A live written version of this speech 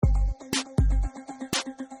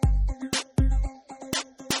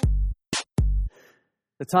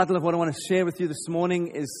The title of what I want to share with you this morning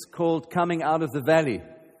is called Coming Out of the Valley.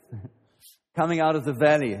 Coming out of the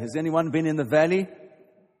valley. Has anyone been in the valley?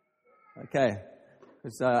 Okay.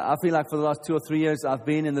 Because I feel like for the last 2 or 3 years I've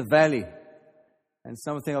been in the valley. And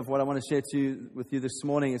something of what I want to share with you this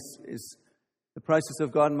morning is the process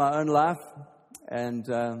of God in my own life. And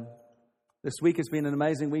this week has been an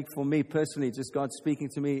amazing week for me personally. Just God speaking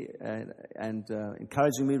to me and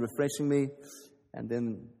encouraging me, refreshing me. And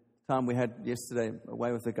then time we had yesterday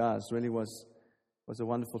away with the guys really was a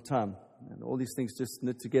wonderful time. And all these things just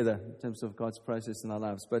knit together in terms of God's process in our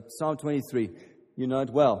lives. But Psalm 23, you know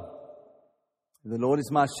it well. The Lord is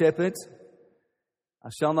my shepherd. I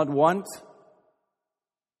shall not want.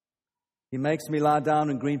 He makes me lie down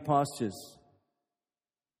in green pastures.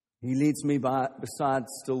 He leads me beside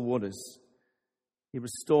still waters. He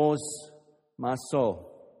restores my soul.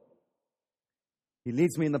 He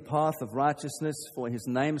leads me in the path of righteousness for His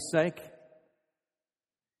name's sake.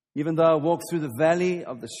 Even though I walk through the valley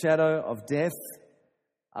of the shadow of death,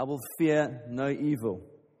 I will fear no evil,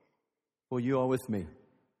 for you are with me.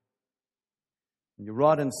 Your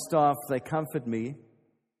rod and staff, they comfort me.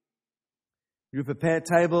 You prepare a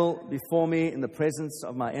table before me in the presence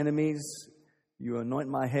of my enemies. You anoint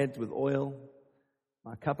my head with oil.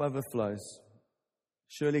 My cup overflows.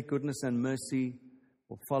 Surely goodness and mercy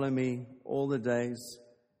will follow me all the days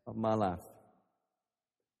of my life.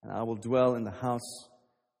 And I will dwell in the house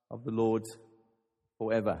of the Lord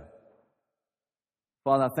forever.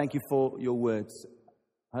 Father, I thank you for your words.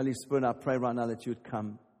 Holy Spirit, I pray right now that you would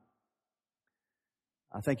come.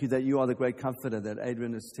 I thank you that you are the great comforter that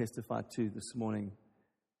Adrian has testified to this morning.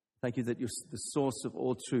 Thank you that you're the source of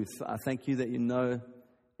all truth. I thank you that you know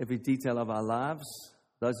every detail of our lives.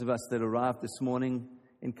 Those of us that arrived this morning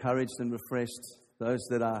encouraged and refreshed. Those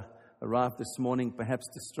that are arrived this morning perhaps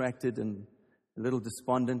distracted and a little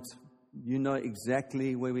despondent. You know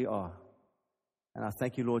exactly where we are. And I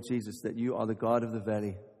thank you, Lord Jesus, that you are the God of the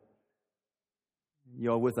valley.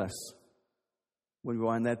 You are with us when we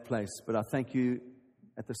are in that place. But I thank you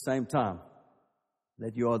at the same time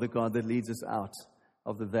that you are the God that leads us out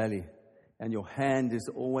of the valley. And your hand is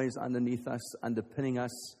always underneath us, underpinning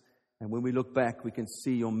us. And when we look back, we can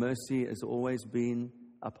see your mercy has always been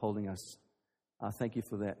upholding us. I thank you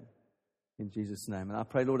for that in Jesus' name. And I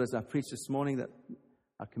pray, Lord, as I preach this morning, that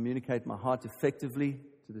I communicate my heart effectively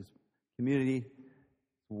to this community,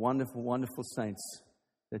 wonderful, wonderful saints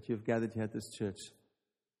that you've gathered here at this church.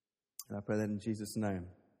 And I pray that in Jesus' name.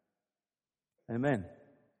 Amen.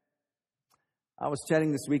 I was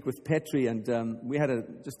chatting this week with Petri, and we had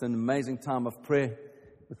just an amazing time of prayer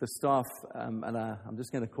with the staff. And I'm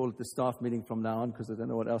just going to call it the staff meeting from now on because I don't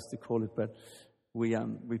know what else to call it. But we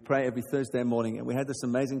pray every Thursday morning, and we had this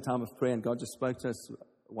amazing time of prayer, and God just spoke to us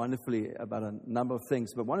wonderfully about a number of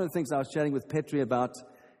things. But one of the things I was chatting with Petri about,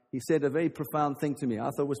 he said a very profound thing to me. I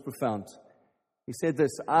thought was profound. He said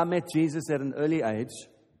this: I met Jesus at an early age,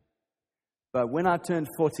 but when I turned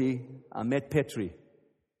 40, I met Petri.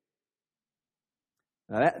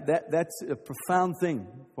 Now that's a profound thing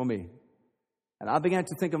for me. And I began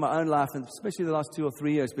to think of my own life, and especially the last 2 or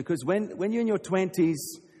 3 years, because when you're in your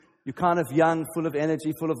 20s, you're kind of young, full of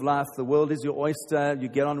energy, full of life. The world is your oyster. You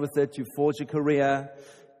get on with it. You forge a career.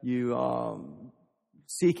 You are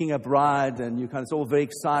seeking a bride, and it's all very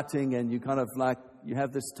exciting. And you kind of like, you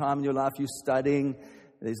have this time in your life, you're studying.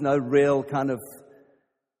 There's no real kind of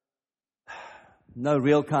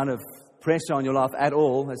pressure on your life at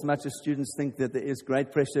all, as much as students think that there is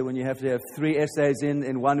great pressure when you have to have 3 essays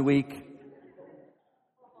in 1 week.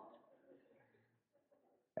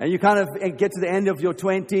 And you kind of get to the end of your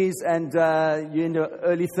 20s and you're in your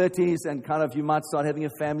early 30s and kind of you might start having a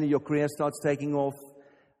family, your career starts taking off,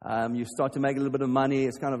 you start to make a little bit of money.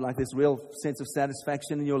 It's kind of like this real sense of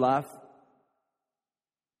satisfaction in your life.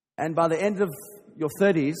 And by the end of your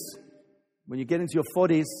 30s, when you get into your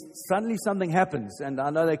 40s, suddenly something happens. And I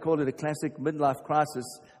know they call it a classic midlife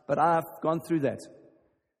crisis, but I've gone through that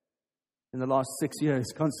in the last 6 years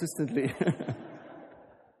consistently.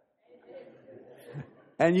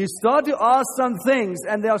 And you start to ask some things,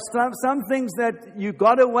 and there are some things that you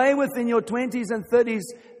got away with in your 20s and 30s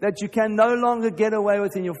that you can no longer get away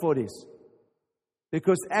with in your 40s.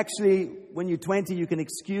 Because actually, when you're 20, you can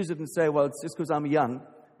excuse it and say, well, it's just because I'm young,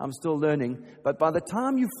 I'm still learning. But by the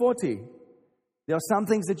time you're 40, there are some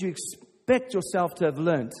things that you expect yourself to have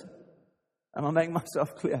learned. Am I making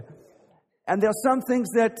myself clear? And there are some things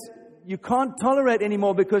that you can't tolerate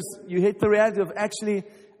anymore because you hit the reality of actually,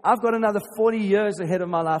 I've got another 40 years ahead of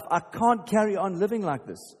my life. I can't carry on living like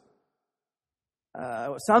this.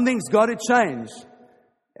 Something's got to change.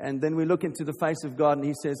 And then we look into the face of God and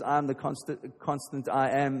He says, I am the constant I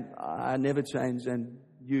am. I never change. And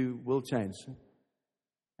you will change.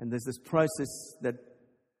 And there's this process that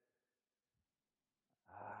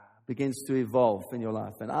begins to evolve in your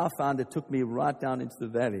life. And I found it took me right down into the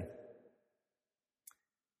valley.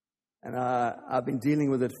 And I've been dealing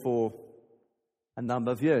with it for a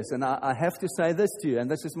number of years. And I have to say this to you, and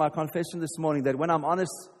this is my confession this morning, that when I'm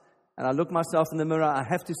honest and I look myself in the mirror, I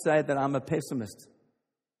have to say that I'm a pessimist.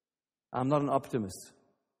 I'm not an optimist.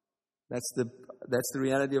 That's the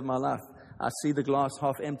reality of my life. I see the glass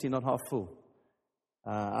half empty, not half full.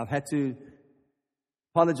 I've had to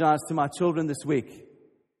apologize to my children this week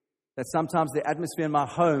that sometimes the atmosphere in my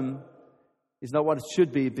home is not what it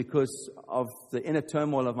should be because of the inner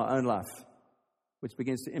turmoil of my own life, which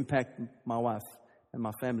begins to impact my wife and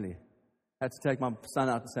my family. I had to take my son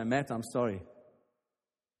out and say, Matt, I'm sorry.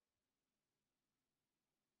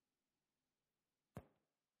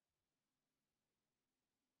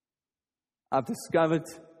 I've discovered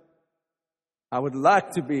I would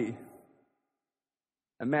like to be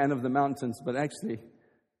a man of the mountains, but actually,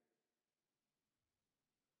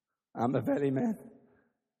 I'm a valley man.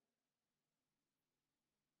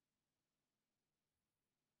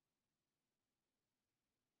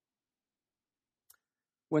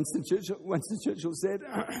 Winston Churchill said,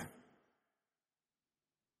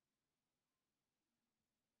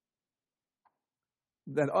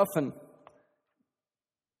 that often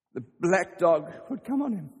the black dog would come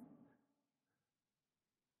on him.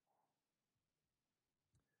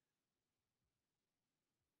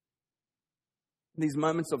 These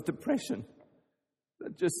moments of depression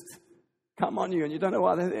that just come on you and you don't know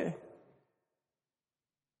why they're there.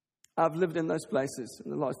 I've lived in those places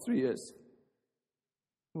in the last 3 years.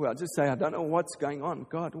 Well, I just say, I don't know what's going on.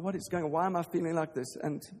 God, what is going on? Why am I feeling like this?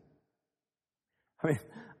 And I mean,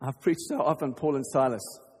 I've preached so often Paul and Silas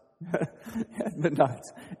at midnight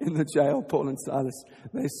in the jail. Paul and Silas,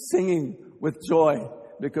 they're singing with joy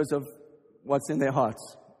because of what's in their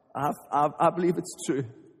hearts. I believe it's true.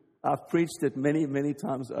 I've preached it many, many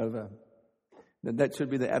times over. That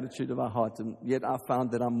should be the attitude of our heart. And yet I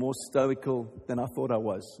found that I'm more stoical than I thought I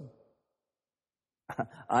was.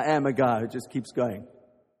 I am a guy who just keeps going.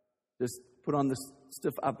 Just put on this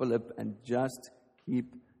stiff upper lip and just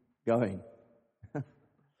keep going.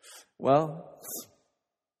 Well,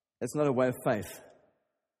 it's not a way of faith.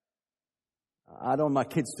 I don't want my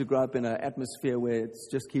kids to grow up in an atmosphere where it's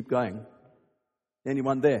just keep going.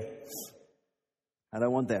 Anyone there? I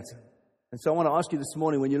don't want that. And so I want to ask you this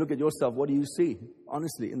morning, when you look at yourself, what do you see?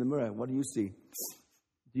 Honestly, in the mirror, what do you see?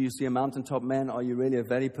 Do you see a mountaintop man? Are you really a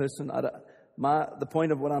valley person? The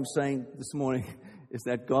point of what I'm saying this morning is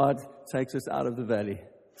that God takes us out of the valley.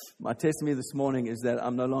 My testimony this morning is that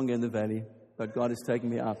I'm no longer in the valley, but God is taking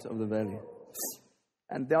me out of the valley.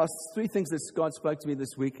 And there are 3 things that God spoke to me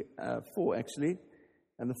this week, 4 actually.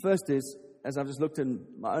 And the first is, as I've just looked in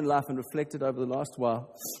my own life and reflected over the last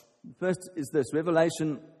while, the first is this.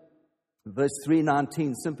 Revelation verse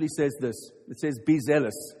 3:19 simply says this. It says, be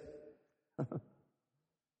zealous.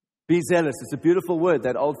 Be zealous. It's a beautiful word,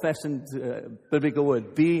 that old-fashioned biblical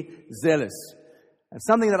word. Be zealous. And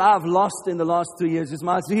something that I've lost in the last 3 years is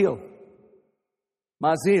my zeal.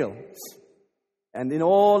 My zeal. And in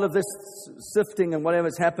all of this sifting and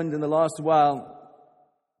whatever's happened in the last while,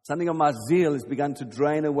 something of my zeal has begun to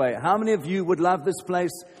drain away. How many of you would love this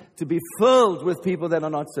place to be filled with people that are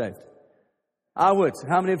not saved? I would.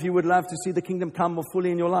 How many of you would love to see the kingdom come more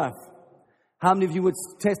fully in your life? How many of you would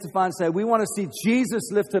testify and say, we want to see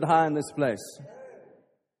Jesus lifted high in this place?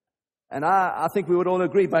 And I think we would all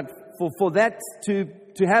agree, but for that to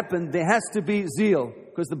happen, there has to be zeal.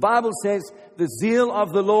 Because the Bible says the zeal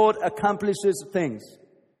of the Lord accomplishes things.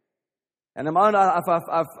 And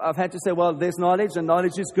I've had to say, well, there's knowledge, and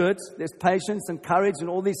knowledge is good. There's patience and courage, and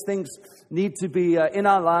all these things need to be in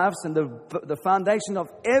our lives. And the foundation of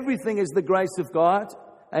everything is the grace of God.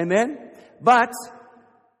 Amen? But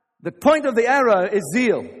the point of the arrow is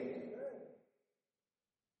zeal.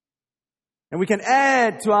 And we can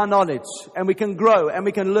add to our knowledge, and we can grow, and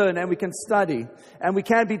we can learn, and we can study, and we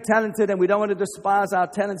can be talented, and we don't want to despise our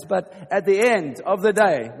talents. But at the end of the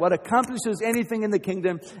day, what accomplishes anything in the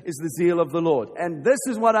kingdom is the zeal of the Lord. And this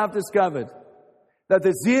is what I've discovered, that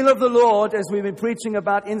the zeal of the Lord, as we've been preaching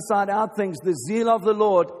about inside out things, the zeal of the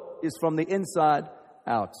Lord is from the inside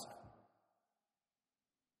out.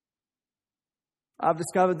 I've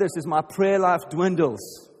discovered this as my prayer life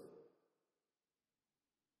dwindles.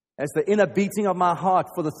 As the inner beating of my heart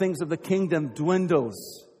for the things of the kingdom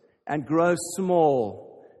dwindles and grows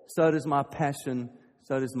small, so does my passion,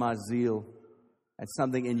 so does my zeal, and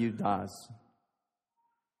something in you dies.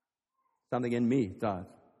 Something in me died.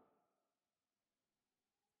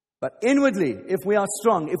 But inwardly, if we are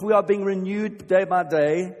strong, if we are being renewed day by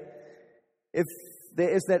day, if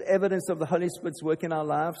there is that evidence of the Holy Spirit's work in our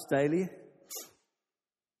lives daily,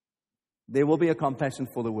 there will be a compassion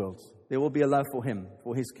for the world. There will be a love for Him,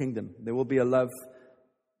 for His kingdom. There will be a love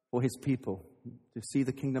for His people, to see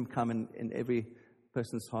the kingdom come in every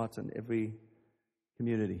person's heart and every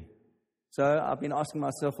community. So I've been asking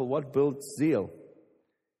myself, well, what builds zeal?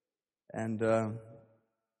 And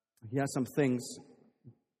here are some things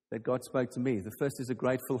that God spoke to me. The first is a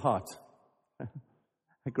grateful heart.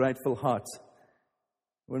 A grateful heart.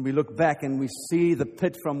 When we look back and we see the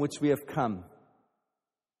pit from which we have come.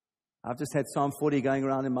 I've just had Psalm 40 going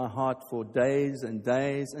around in my heart for days and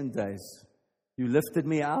days and days. You lifted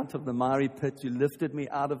me out of the miry pit. You lifted me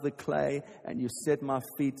out of the clay. And you set my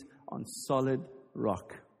feet on solid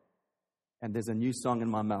rock. And there's a new song in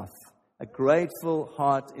my mouth. A grateful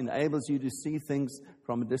heart enables you to see things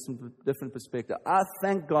from a different perspective. I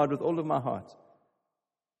thank God with all of my heart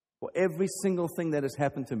for every single thing that has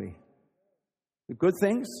happened to me. The good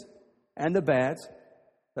things and the bad.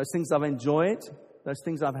 Those things I've enjoyed. Those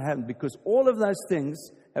things I haven't. Because all of those things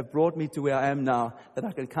have brought me to where I am now. That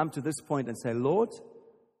I can come to this point and say, Lord,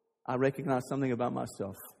 I recognize something about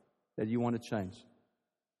myself that you want to change.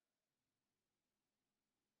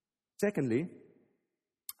 Secondly,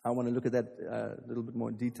 I want to look at that a little bit more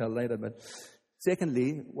in detail later. But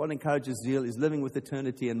secondly, what encourages zeal is living with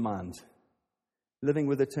eternity in mind. Living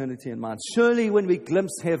with eternity in mind. Surely when we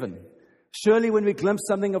glimpse heaven, surely when we glimpse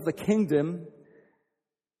something of the kingdom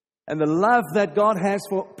and the love that God has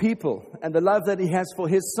for people and the love that He has for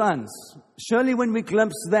His sons, surely when we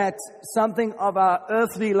glimpse that, something of our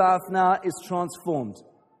earthly life now is transformed.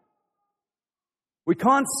 We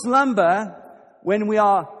can't slumber when we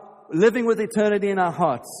are living with eternity in our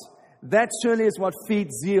hearts. That surely is what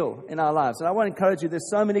feeds zeal in our lives. And I want to encourage you, there's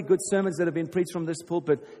so many good sermons that have been preached from this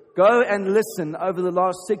pulpit. Go and listen over the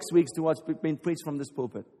last 6 weeks to what's been preached from this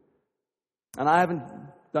pulpit. And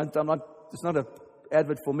it's not an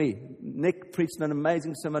advert for me. Nick preached an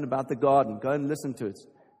amazing sermon about the garden. Go and listen to it.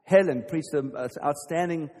 Helen preached an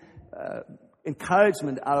outstanding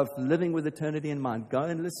encouragement out of living with eternity in mind. Go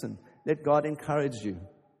and listen. Let God encourage you.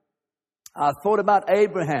 I thought about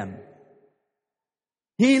Abraham.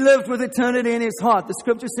 He lived with eternity in his heart. The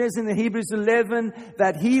scripture says in the Hebrews 11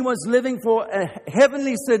 that he was living for a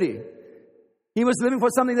heavenly city. He was living for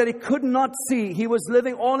something that he could not see. He was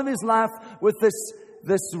living all of his life with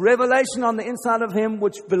this revelation on the inside of him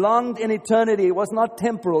which belonged in eternity. It was not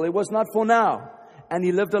temporal. It was not for now. And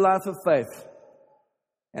he lived a life of faith.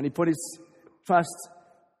 And he put his trust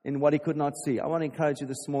in what he could not see. I want to encourage you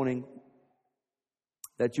this morning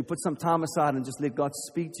that you put some time aside and just let God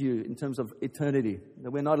speak to you in terms of eternity.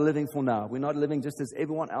 That we're not living for now. We're not living just as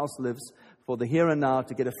everyone else lives for the here and now,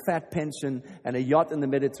 to get a fat pension and a yacht in the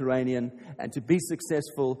Mediterranean and to be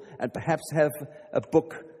successful and perhaps have a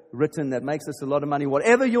book written that makes us a lot of money,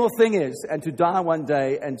 whatever your thing is, and to die one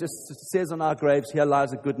day and just says on our graves, here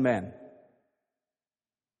lies a good man.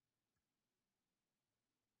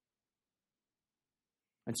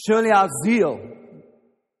 And surely our zeal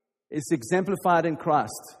is exemplified in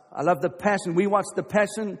Christ. I love the Passion. We watched the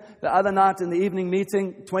Passion the other night in the evening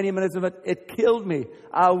meeting, 20 minutes of it. It killed me.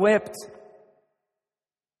 I wept.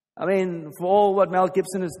 I mean, for all what Mel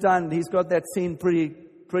Gibson has done, he's got that scene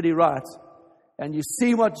pretty right. And you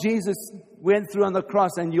see what Jesus went through on the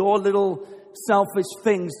cross, and your little selfish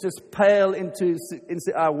things just pale into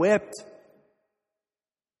I wept.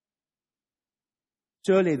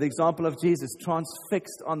 Surely the example of Jesus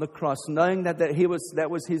transfixed on the cross, knowing that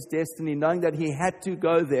was his destiny, knowing that he had to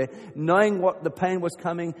go there, knowing what the pain was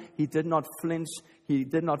coming, he did not flinch. He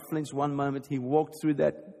did not flinch one moment. He walked through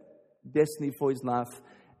that destiny for his life,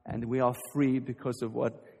 and we are free because of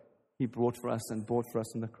what he brought for us and bought for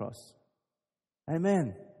us on the cross.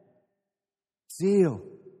 Amen. Zeal.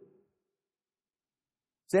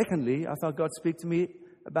 Secondly, I felt God speak to me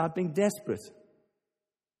about being desperate.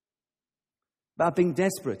 About being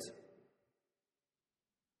desperate.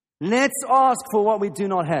 Let's ask for what we do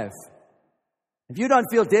not have. If you don't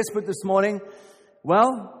feel desperate this morning,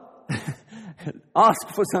 well, ask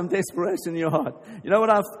for some desperation in your heart. You know what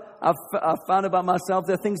I've found about myself?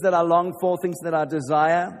 There are things that I long for, things that I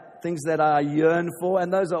desire, things that I yearn for,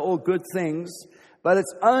 and those are all good things. But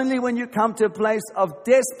it's only when you come to a place of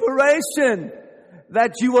desperation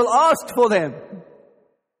that you will ask for them.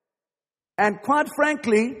 And quite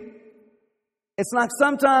frankly, it's like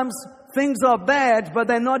sometimes things are bad, but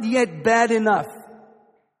they're not yet bad enough.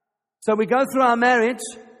 So we go through our marriage,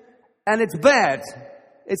 and it's bad.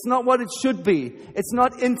 It's not what it should be. It's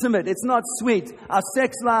not intimate. It's not sweet. Our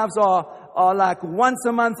sex lives are are like once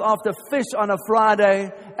a month after fish on a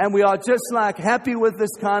Friday, and we are just like happy with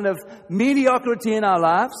this kind of mediocrity in our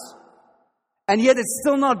lives. And yet it's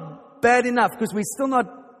still not bad enough, because we're still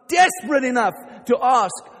not desperate enough to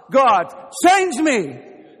ask God, change me.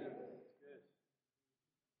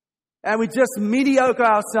 And we just mediocre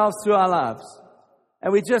ourselves through our lives.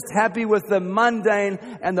 And we're just happy with the mundane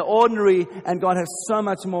and the ordinary, and God has so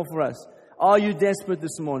much more for us. Are you desperate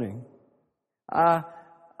this morning?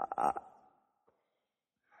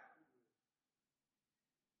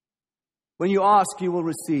 When you ask, you will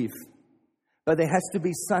receive. But there has to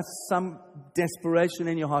be some desperation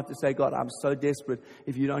in your heart to say, God, I'm so desperate.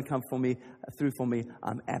 If you don't come through for me,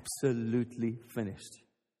 I'm absolutely finished.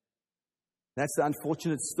 That's the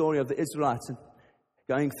unfortunate story of the Israelites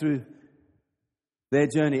going through their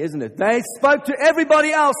journey, isn't it? They spoke to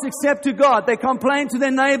everybody else except to God. They complained to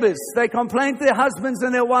their neighbors. They complained to their husbands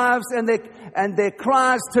and their wives, and their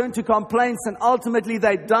cries turned to complaints, and ultimately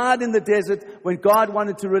they died in the desert when God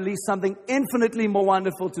wanted to release something infinitely more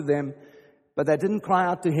wonderful to them. But they didn't cry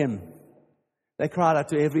out to Him. They cried out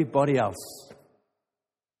to everybody else.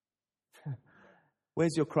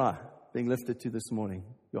 Where's your cry being lifted to this morning?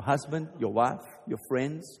 Your husband, your wife, your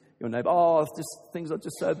friends, your neighbor. Oh, things are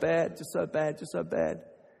just so bad, just so bad, just so bad.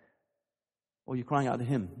 Or you're crying out to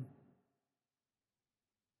Him.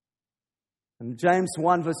 In James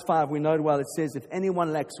 1 verse 5, we know it well. It says, if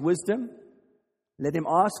anyone lacks wisdom, let him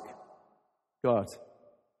ask God,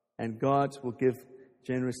 and God will give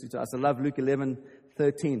generously to us. I love Luke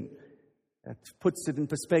 11:13. It puts it in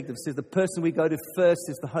perspective. It says the person we go to first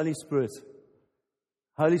is the Holy Spirit.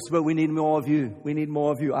 Holy Spirit, we need more of you. We need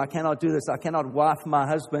more of you. I cannot do this. I cannot wife my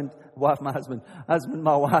husband, husband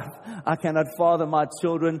my wife. I cannot father my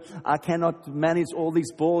children. I cannot manage all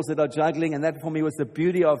these balls that are juggling. And that for me was the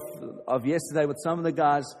beauty of yesterday with some of the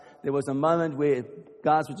guys. There was a moment where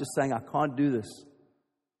guys were just saying, I can't do this.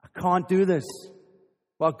 I can't do this.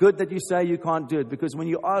 Well, good that you say you can't do it, because when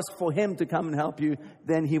you ask for Him to come and help you,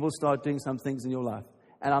 then He will start doing some things in your life.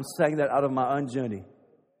 And I'm saying that out of my own journey.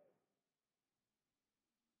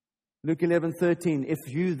 Luke 11:13, if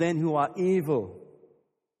you then who are evil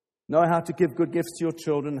know how to give good gifts to your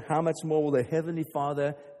children, how much more will the Heavenly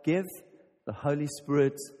Father give the Holy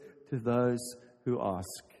Spirit to those who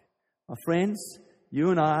ask? My friends,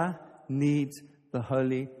 you and I need the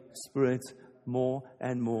Holy Spirit more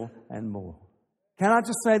and more and more. Can I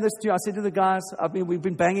just say this to you? I said to the guys, we've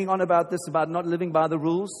been banging on about this, about not living by the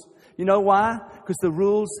rules. You know why? Because the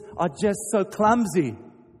rules are just so clumsy.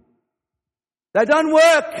 They don't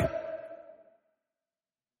work.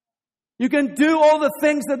 You can do all the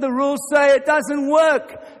things that the rules say. It doesn't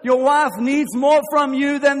work. Your wife needs more from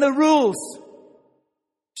you than the rules.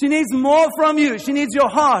 She needs more from you. She needs your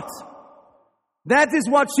heart. That is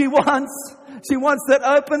what she wants. She wants that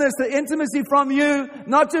openness, the intimacy from you,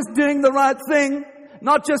 not just doing the right thing,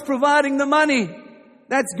 not just providing the money.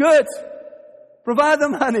 That's good. Provide the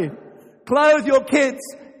money. Clothe your kids.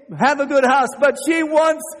 Have a good house. But she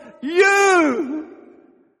wants you.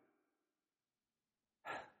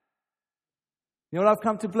 You know what I've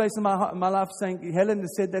come to a place in my life saying, Helen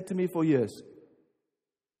has said that to me for years.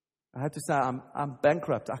 I had to say, I'm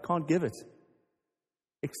bankrupt. I can't give it.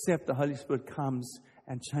 Except the Holy Spirit comes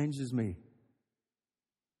and changes me.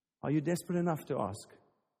 Are you desperate enough to ask?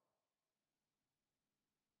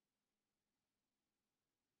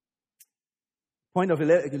 Point of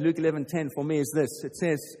Luke 11:10 for me is this. It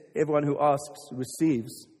says, everyone who asks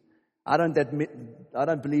receives. I don't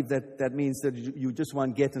believe that means that you just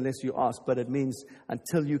won't get unless you ask, but it means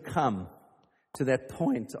until you come to that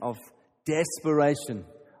point of desperation,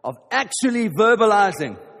 of actually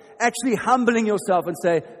verbalizing, actually humbling yourself and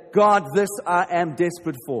say, God, this I am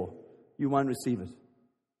desperate for, you won't receive it.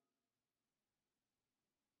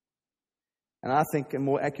 And I think a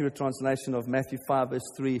more accurate translation of Matthew 5 verse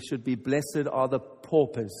 3 should be, blessed are the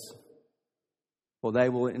paupers, for they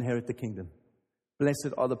will inherit the kingdom. Blessed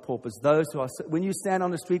are the paupers. Those who are, when you stand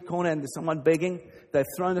on the street corner and there's someone begging, they've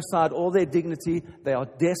thrown aside all their dignity. They are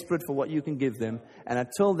desperate for what you can give them. And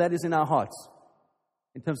until that is in our hearts,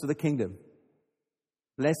 in terms of the kingdom,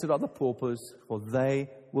 blessed are the paupers, for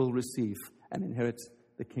they will receive and inherit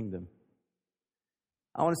the kingdom.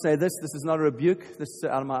 I want to say this is not a rebuke. This is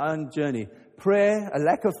out of my own journey. Prayer, a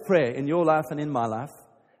lack of prayer in your life and in my life,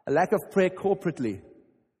 a lack of prayer corporately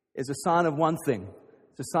is a sign of one thing.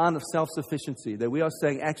 It's a sign of self-sufficiency, that we are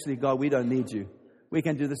saying, actually, God, we don't need you. We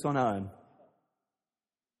can do this on our own.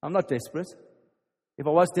 I'm not desperate. If I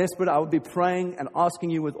was desperate, I would be praying and asking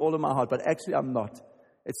you with all of my heart, but actually I'm not.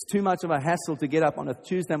 It's too much of a hassle to get up on a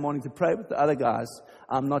Tuesday morning to pray with the other guys.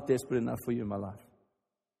 I'm not desperate enough for you in my life.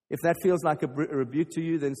 If that feels like a rebuke to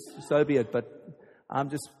you, then so be it. But I'm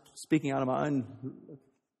just speaking out of my own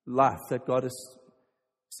life that God has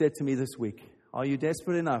said to me this week. Are you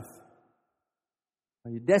desperate enough?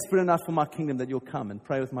 Are you desperate enough for my kingdom that you'll come and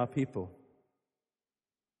pray with my people?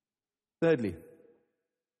 Thirdly,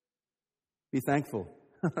 be thankful.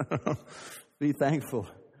 Be thankful.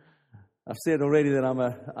 I've said already that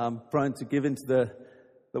I'm prone to give into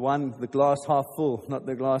the glass half full, not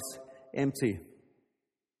the glass empty.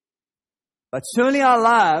 But surely our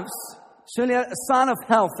lives, surely a sign of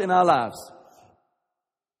health in our lives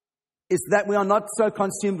is that we are not so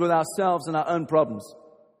consumed with ourselves and our own problems.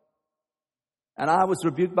 And I was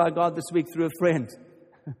rebuked by God this week through a friend.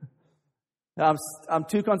 I'm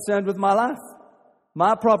too concerned with my life,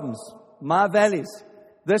 my problems, my valleys,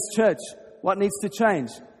 this church, what needs to change.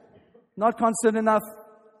 Not concerned enough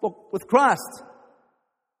with Christ.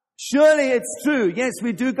 Surely it's true. Yes,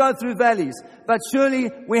 we do go through valleys, but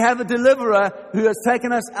surely we have a deliverer who has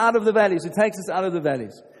taken us out of the valleys, who takes us out of the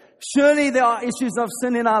valleys. Surely there are issues of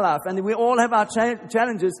sin in our life, and we all have our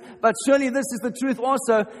challenges, but surely this is the truth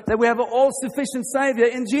also, that we have an all-sufficient Savior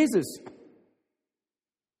in Jesus.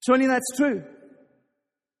 Surely that's true.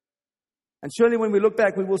 And surely when we look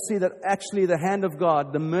back, we will see that actually the hand of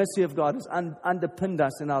God, the mercy of God has underpinned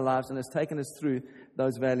us in our lives and has taken us through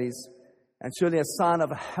those valleys. And surely a sign of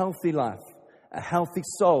a healthy life, a healthy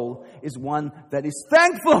soul, is one that is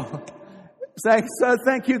thankful. Saying, so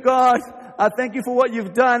thank you, God. I thank you for what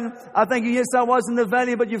you've done. I thank you, yes, I was in the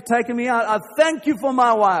valley, but you've taken me out. I thank you for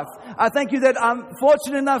my wife. I thank you that I'm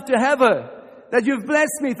fortunate enough to have her, that you've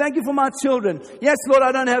blessed me. Thank you for my children. Yes, Lord,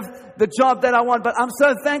 I don't have the job that I want, but I'm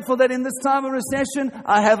so thankful that in this time of recession,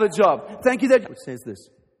 I have a job. Thank you that... It says this.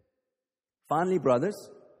 Finally, brothers,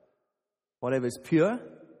 whatever is pure,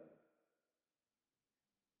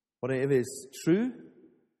 whatever is true,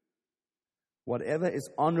 whatever is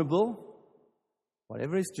honorable,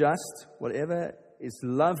 whatever is just, whatever is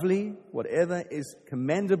lovely, whatever is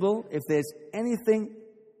commendable, if there's anything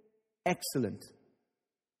excellent,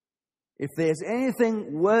 if there's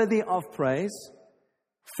anything worthy of praise,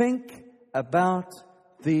 think about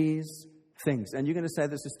these things. And you're going to say,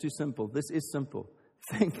 this is too simple. This is simple.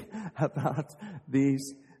 Think about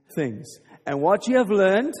these things. And what you have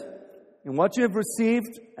learned, and what you have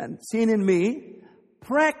received and seen in me,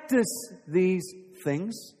 practice these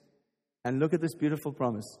things. And look at this beautiful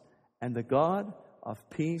promise. And the God of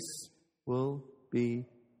peace will be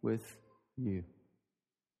with you.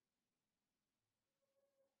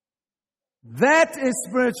 That is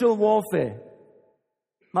spiritual warfare.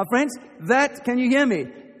 My friends, can you hear me?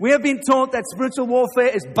 We have been taught that spiritual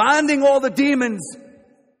warfare is binding all the demons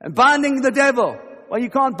and binding the devil. Well, you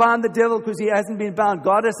can't bind the devil because he hasn't been bound.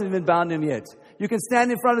 God hasn't even bound him yet. You can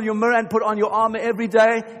stand in front of your mirror and put on your armor every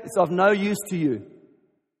day. It's of no use to you.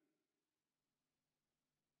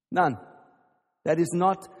 None. That is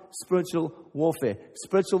not spiritual warfare.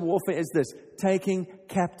 Spiritual warfare is this: taking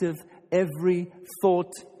captive every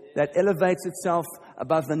thought that elevates itself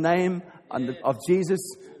above the name of Jesus.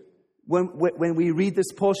 When we read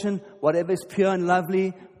this portion, whatever is pure and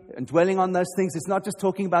lovely, and dwelling on those things, it's not just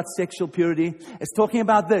talking about sexual purity. It's talking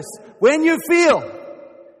about this. When you feel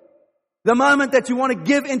the moment that you want to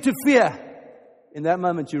give into fear, in that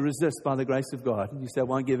moment you resist by the grace of God. You say, I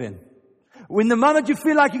won't give in. When the moment you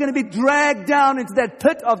feel like you're going to be dragged down into that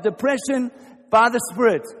pit of depression by the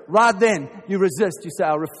Spirit, right then you resist. You say,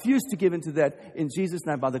 I refuse to give into that in Jesus'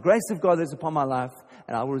 name. By the grace of God that is upon my life,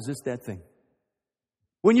 and I will resist that thing.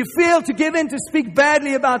 When you feel to give in to speak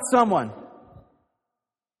badly about someone,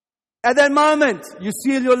 at that moment you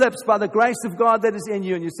seal your lips by the grace of God that is in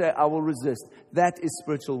you, and you say, I will resist. That is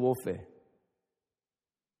spiritual warfare.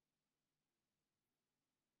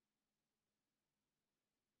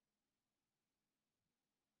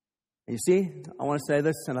 You see, I want to say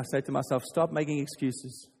this, and I say to myself, stop making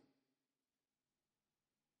excuses.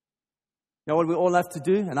 You know what we all have to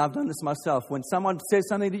do? And I've done this myself. When someone says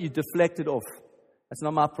something that you deflect it off, that's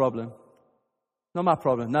not my problem. Not my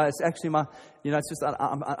problem. No, it's actually it's just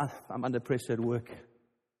I'm under pressure at work.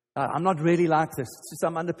 I'm not really like this. It's just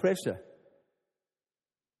I'm under pressure.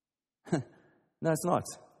 No, it's not.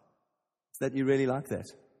 It's that you really like that.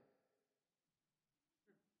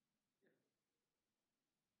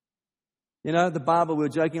 You know, the Bible, we were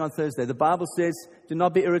joking on Thursday. The Bible says, do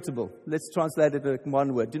not be irritable. Let's translate it in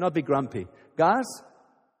one word. Do not be grumpy. Guys,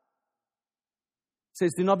 it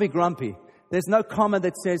says, do not be grumpy. There's no comma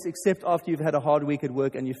that says, except after you've had a hard week at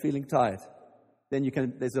work and you're feeling tired. Then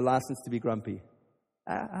there's a license to be grumpy.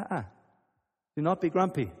 Do not be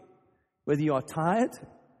grumpy. Whether you are tired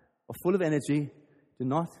or full of energy, do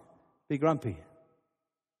not be grumpy.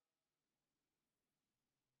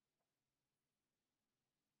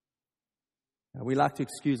 And we like to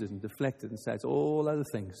excuse it and deflect it and say it's all other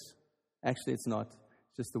things. Actually, it's not.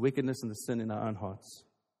 It's just the wickedness and the sin in our own hearts.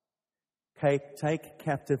 Take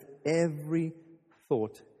captive every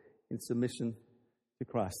thought in submission to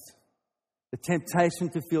Christ. The temptation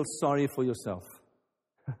to feel sorry for yourself.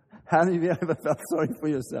 How many of you ever felt sorry for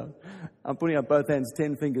yourself? I'm putting up both hands,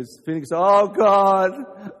 10 fingers, feeling so, oh God,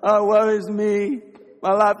 oh woe is me.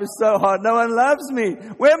 My life is so hard. No one loves me.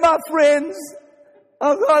 Where are my friends?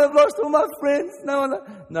 Oh God, I've lost all my friends.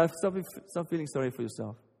 No, stop feeling sorry for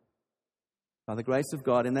yourself. By the grace of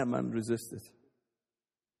God, in that moment, resist it.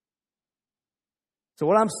 So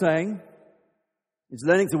what I'm saying is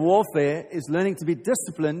learning to warfare is learning to be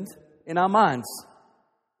disciplined in our minds.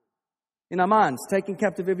 In our minds, taking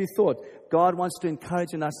captive every thought. God wants to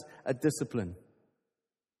encourage in us a discipline.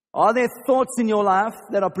 Are there thoughts in your life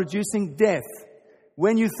that are producing death?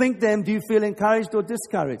 When you think them, do you feel encouraged or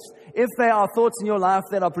discouraged? If there are thoughts in your life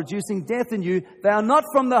that are producing death in you, they are not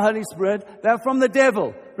from the Holy Spirit, they are from the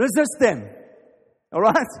devil. Resist them. All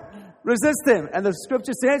right? Resist him. And the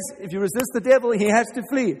scripture says, if you resist the devil, he has to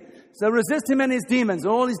flee. So resist him and his demons,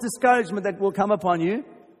 all his discouragement that will come upon you.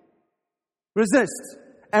 Resist.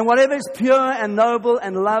 And whatever is pure and noble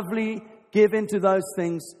and lovely, give into those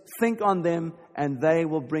things. Think on them, and they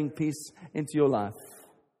will bring peace into your life.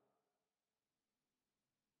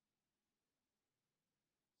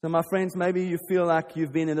 So my friends, maybe you feel like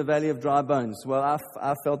you've been in a valley of dry bones. Well,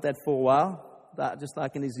 I've felt that for a while, just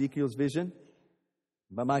like in Ezekiel's vision.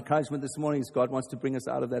 But my encouragement this morning is God wants to bring us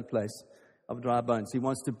out of that place of dry bones. He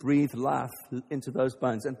wants to breathe life into those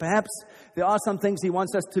bones. And perhaps there are some things He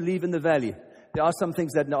wants us to leave in the valley. There are some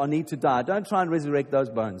things that need to die. Don't try and resurrect those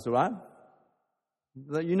bones, all right?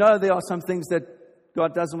 You know there are some things that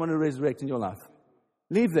God doesn't want to resurrect in your life.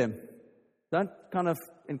 Leave them. Don't kind of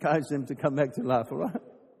encourage them to come back to life, all right?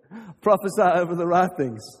 Prophesy over the right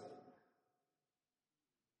things.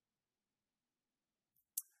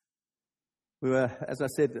 We were, as I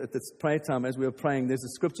said, at this prayer time, as we were praying, there's a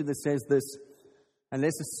scripture that says this: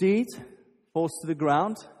 unless a seed falls to the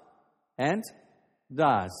ground and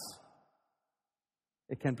dies,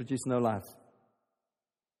 it can produce no life.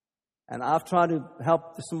 And I've tried to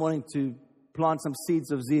help this morning to plant some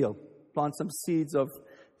seeds of zeal, plant some seeds of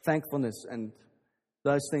thankfulness and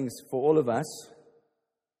those things for all of us.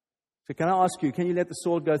 So can I ask you, can you let the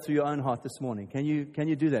sword go through your own heart this morning? Can you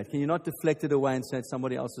do that? Can you not deflect it away and say it's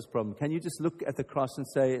somebody else's problem? Can you just look at the cross and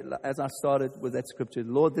say, as I started with that scripture,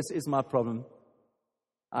 Lord, this is my problem.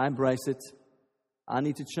 I embrace it. I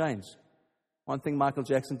need to change. One thing Michael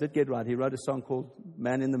Jackson did get right, he wrote a song called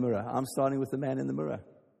Man in the Mirror. I'm starting with the man in the mirror.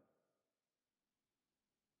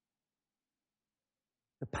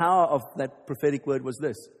 The power of that prophetic word was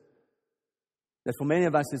this: that for many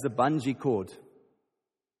of us is a bungee cord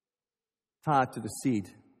tied to the seed.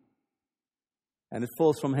 And it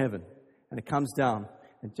falls from heaven. And it comes down.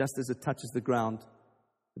 And just as it touches the ground,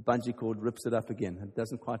 the bungee cord rips it up again. It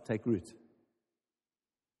doesn't quite take root.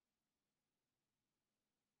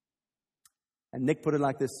 And Nick put it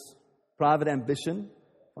like this: private ambition,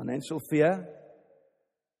 financial fear,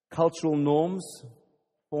 cultural norms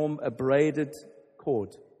form a braided cord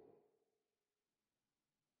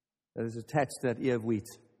that is attached to that ear of wheat,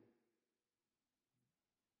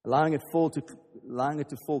 allowing it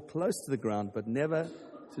to fall close to the ground, but never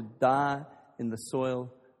to die in the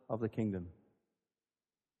soil of the kingdom.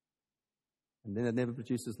 And then it never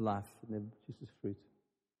produces life. It never produces fruit.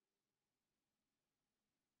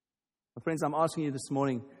 My friends, I'm asking you this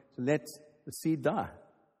morning to let the seed die.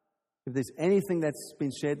 If there's anything that's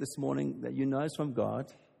been shared this morning that you know is from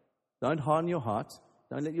God, don't harden your heart.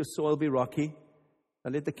 Don't let your soil be rocky.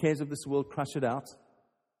 Don't let the cares of this world crush it out.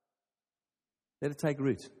 Let it take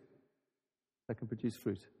root that can produce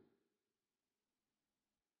fruit.